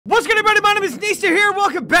Meister here,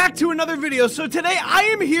 welcome back to another video. So today I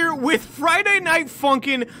am here with Friday Night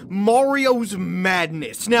Funkin' Mario's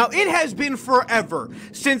Madness. Now, it has been forever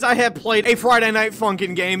since I have played a Friday Night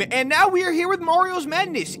Funkin' game, and now we are here with Mario's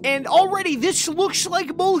Madness, and already this looks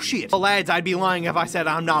like bullshit. Well, lads, I'd be lying if I said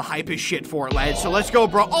I'm not hype as shit for it, lads, so let's go,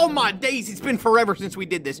 bro. Oh my days, it's been forever since we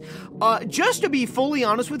did this. Just to be fully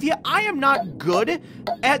honest with you, I am not good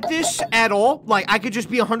at this at all. Like, I could just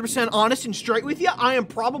be 100% honest and straight with you. I am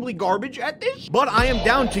probably garbage at this, but I am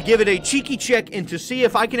down to give it a cheeky check and to see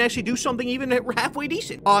if I can actually do something even halfway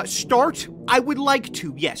decent. Start, I would like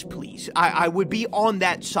to, yes, please. I would be on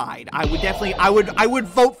that side. I would definitely, I would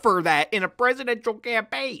vote for that in a presidential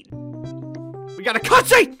campaign. We got a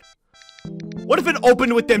cutscene! What if it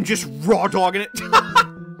opened with them just raw dogging it?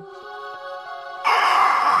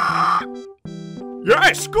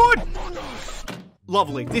 Yes, good!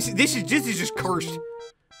 Lovely. This is just cursed.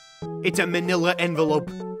 It's a manila envelope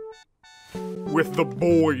with the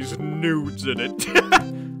boys' nudes in it.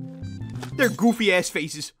 They're goofy ass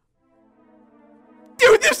faces.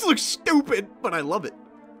 Dude, this looks stupid, but I love it.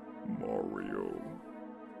 Mario.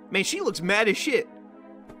 Man, she looks mad as shit.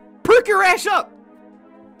 Perk your ass up.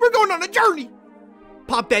 We're going on a journey.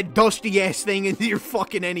 Pop that dusty ass thing into your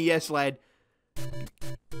fucking NES, lad.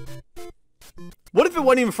 What if it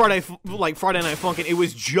wasn't even Friday Night Funkin', it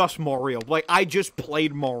was just Mario? Like, I just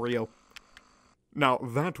played Mario. Now,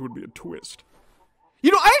 that would be a twist.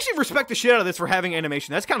 You know, I actually respect the shit out of this for having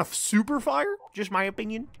animation. That's kind of super fire, just my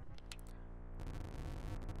opinion.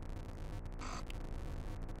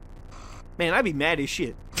 Man, I'd be mad as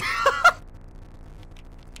shit.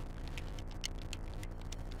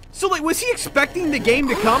 So, like, was he expecting the game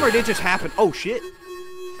to come, or did it just happen? Oh, shit.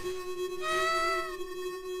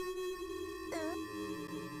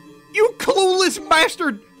 You clueless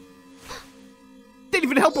bastard! Didn't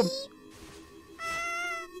even help him.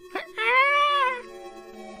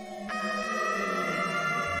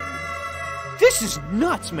 This is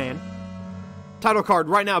nuts, man. Title card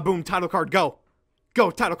right now. Boom, title card, go.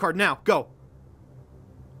 Go, title card now, go.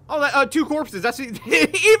 Oh, that, 2 corpses. That's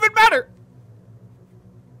even better.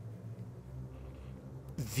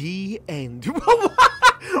 The end.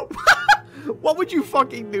 What would you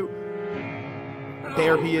fucking do?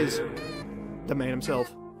 There he is. The man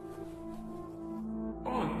himself.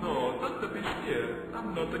 Oh no, not the big here.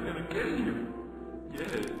 I'm not gonna kill you.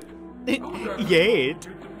 Yet. Yet.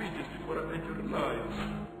 Before I end your life.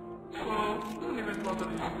 So, don't even bother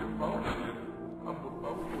using your power here. I'm more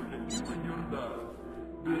powerful than you and your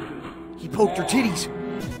dad. He poked her titties.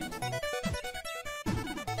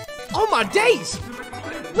 Oh my days!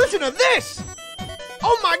 Listen to this!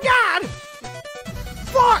 Oh my god!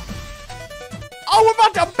 Fuck! Oh, we're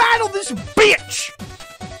about to battle this bitch!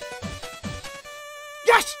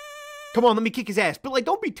 Yes! Come on, let me kick his ass. But, like,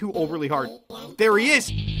 don't be too overly hard. There he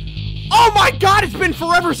is. Oh my god, it's been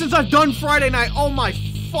forever since I've done Friday Night. Oh my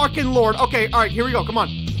fucking lord. Okay, alright, here we go. Come on.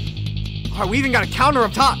 Alright, we even got a counter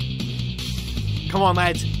up top. Come on,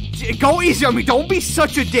 lads. Go easy on me. Don't be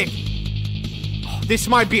such a dick. Oh, this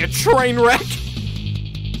might be a train wreck.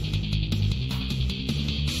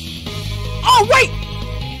 Oh, wait!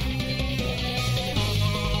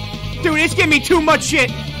 Dude, it's giving me too much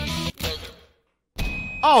shit.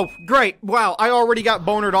 Oh, great. Wow, I already got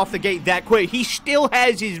bonered off the gate that quick. He still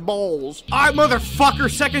has his balls. Alright,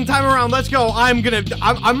 motherfucker, second time around. Let's go. I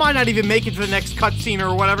might not even make it to the next cutscene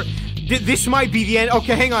or whatever. This might be the end.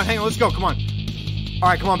 Okay, hang on. Let's go. Come on.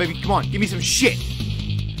 Alright, come on, baby. Come on. Give me some shit.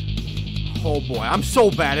 Oh, boy. I'm so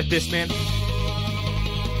bad at this, man.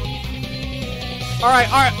 Alright.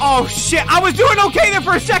 Oh, shit. I was doing okay there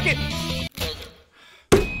for a second.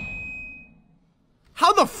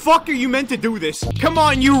 How the fuck are you meant to do this? Come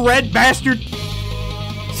on, you red bastard.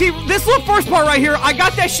 See, this little first part right here, I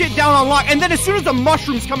got that shit down on lock, and then as soon as the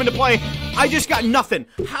mushrooms come into play, I just got nothing.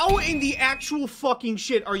 How in the actual fucking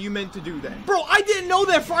shit are you meant to do that? Bro, I didn't know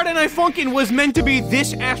that Friday Night Funkin' was meant to be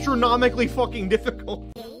this astronomically fucking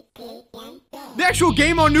difficult. The actual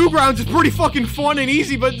game on Newgrounds is pretty fucking fun and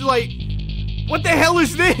easy, but like, what the hell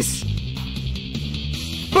is this?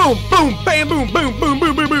 Boom, boom, bam, boom, boom, boom,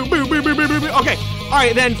 boom, boom, boom, boom, boom, boom, boom, boom. Okay.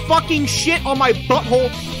 Alright, then fucking shit on my butthole.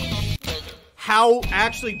 How?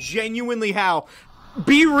 Actually, genuinely how?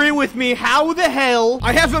 Be real with me, how the hell?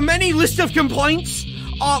 I have a many list of complaints.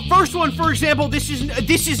 First one, for example, this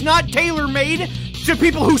is not tailor-made to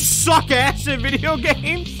people who suck ass at video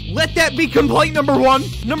games. Let that be complaint number 1.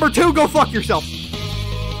 Number 2, go fuck yourself.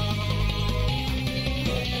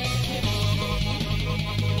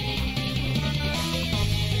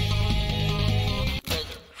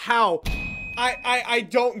 How? I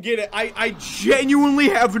don't get it. I genuinely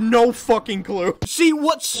have no fucking clue. See,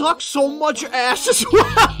 what sucks so much ass as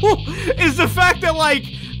well is the fact that, like,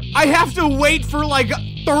 I have to wait for, like,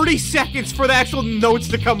 30 seconds for the actual notes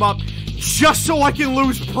to come up just so I can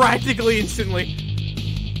lose practically instantly.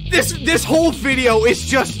 This whole video is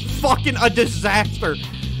just fucking a disaster.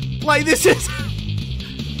 Like, this is...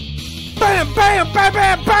 Bam, bam, bam,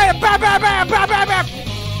 bam, bam, bam, bam, bam, bam, bam, bam.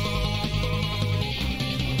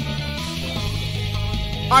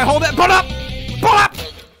 Alright, hold that. Put up! Put up!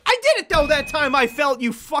 I did it though that time, I felt,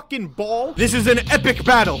 you fucking ball. This is an epic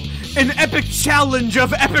battle. An epic challenge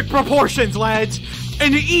of epic proportions, lads.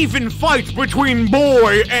 An even fight between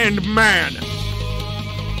boy and man.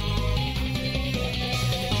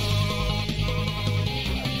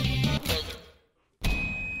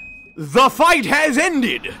 The fight has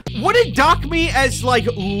ended. Would it dock me as, like,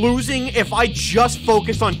 losing if I just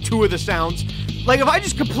focused on 2 of the sounds? Like, if I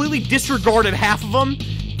just completely disregarded half of them,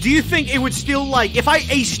 do you think it would still, like, if I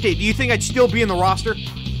aced it, do you think I'd still be in the roster?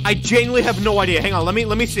 I genuinely have no idea. Hang on, let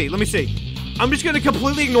me see. I'm just gonna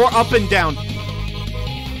completely ignore up and down.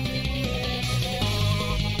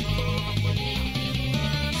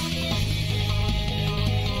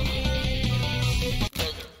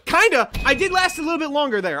 Kinda. I did last a little bit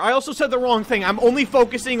longer there. I also said the wrong thing. I'm only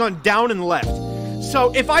focusing on down and left.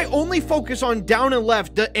 So if I only focus on down and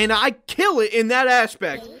left and I kill it in that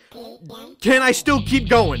aspect, can I still keep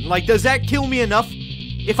going? Like, does that kill me enough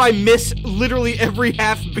if I miss literally every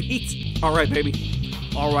half beat? Alright, baby.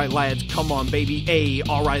 Alright, lads. Come on, baby. A.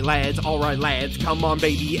 Alright, lads. Alright, lads. Come on,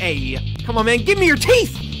 baby. A. Come on, man. Give me your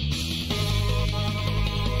teeth!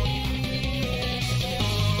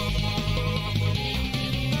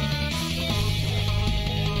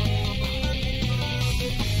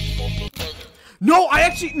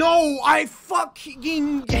 No, I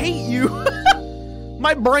fucking hate you.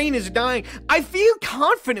 My brain is dying. I feel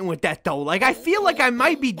confident with that, though. Like, I feel like I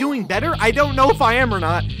might be doing better. I don't know if I am or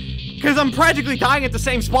not. Because I'm practically dying at the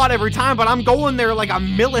same spot every time, but I'm going there like a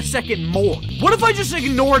millisecond more. What if I just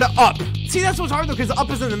ignored up? See, that's what's hard, though, because up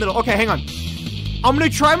is in the middle. Okay, hang on. I'm gonna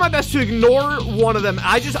try my best to ignore one of them.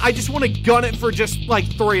 I just want to gun it for just, like,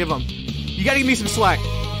 3 of them. You gotta give me some slack.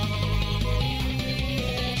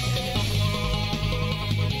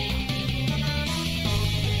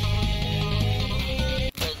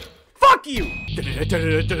 Fuck you! This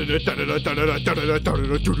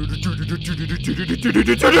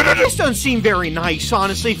doesn't seem very nice,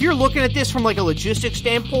 honestly. If you're looking at this from, like, a logistics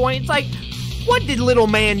standpoint, it's like, what did little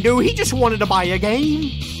man do? He just wanted to buy a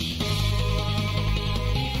game.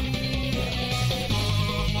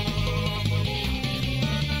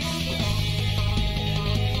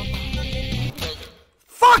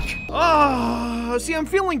 Fuck! Oh, see, I'm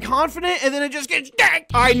feeling confident, and then it just gets dead.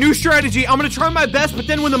 All right, new strategy. I'm gonna try my best, but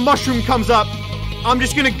then when the mushroom comes up, I'm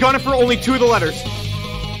just gonna gun it for only 2 of the letters.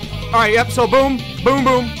 All right, yep, so boom, boom,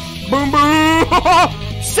 boom, boom,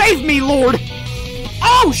 boom. Save me, Lord.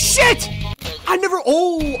 Oh, shit! I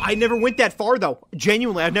never went that far, though.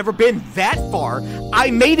 Genuinely, I've never been that far.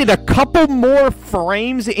 I made it a couple more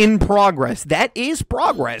frames in progress. That is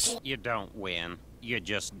progress. You don't win. You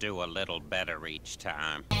just do a little better each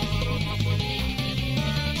time.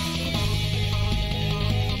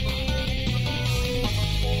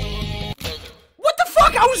 What the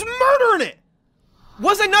fuck? I was murdering it!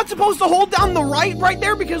 Was I not supposed to hold down the right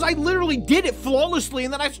there? Because I literally did it flawlessly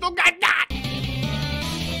and then I still got that!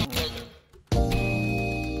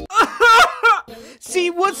 See,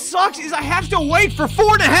 what sucks is I have to wait for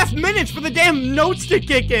 4.5 minutes for the damn notes to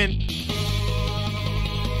kick in.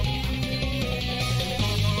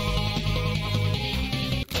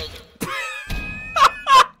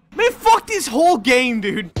 Man, fuck this whole game,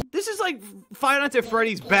 dude. This is like Five Nights at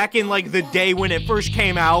Freddy's back in, like, the day when it first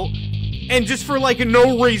came out. And just for, like,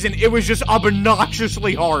 no reason, it was just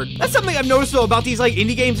obnoxiously hard. That's something I've noticed, though, about these, like,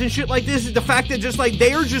 indie games and shit like this, is the fact that just, like,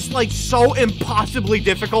 they are just, like, so impossibly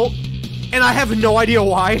difficult. And I have no idea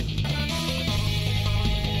why.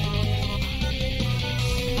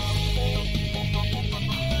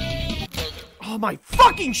 Oh my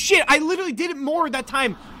fucking shit! I literally did it more that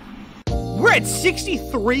time. We're at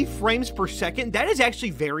 63 frames per second. That is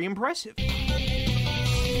actually very impressive.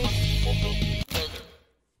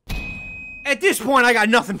 At this point, I got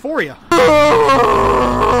nothing for you.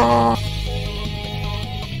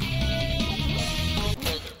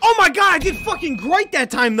 Oh my god, I did fucking great that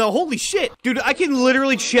time, though. Holy shit. Dude, I can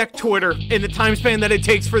literally check Twitter in the time span that it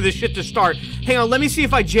takes for this shit to start. Hang on, let me see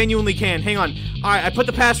if I genuinely can. Hang on. Alright, I put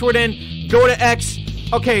the password in. Go to X.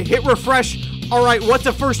 Okay, hit refresh. Alright, what's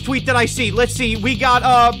the first tweet that I see? Let's see. We got,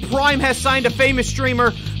 Prime has signed a famous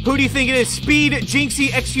streamer. Who do you think it is? Speed, Jinxie,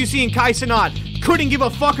 XQC, and Kai Cenat. Couldn't give a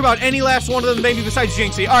fuck about any last one of them, maybe besides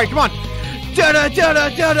Jinxie. Alright, come on. Da da da da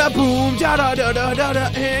da da boom, da da da da da da.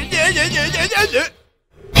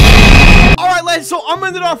 Alright, lads, so I'm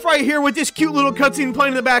ending it off right here with this cute little cutscene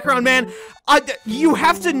playing in the background, man. You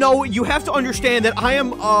have to know, you have to understand that I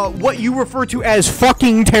am, what you refer to as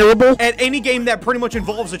fucking terrible at any game that pretty much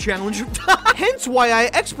involves a challenge. Hence why I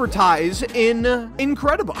expertise in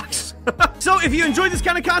Incredibox. So if you enjoyed this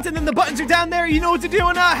kind of content, then the buttons are down there, you know what to do,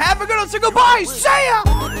 and have a good one, so goodbye, see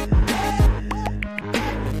ya!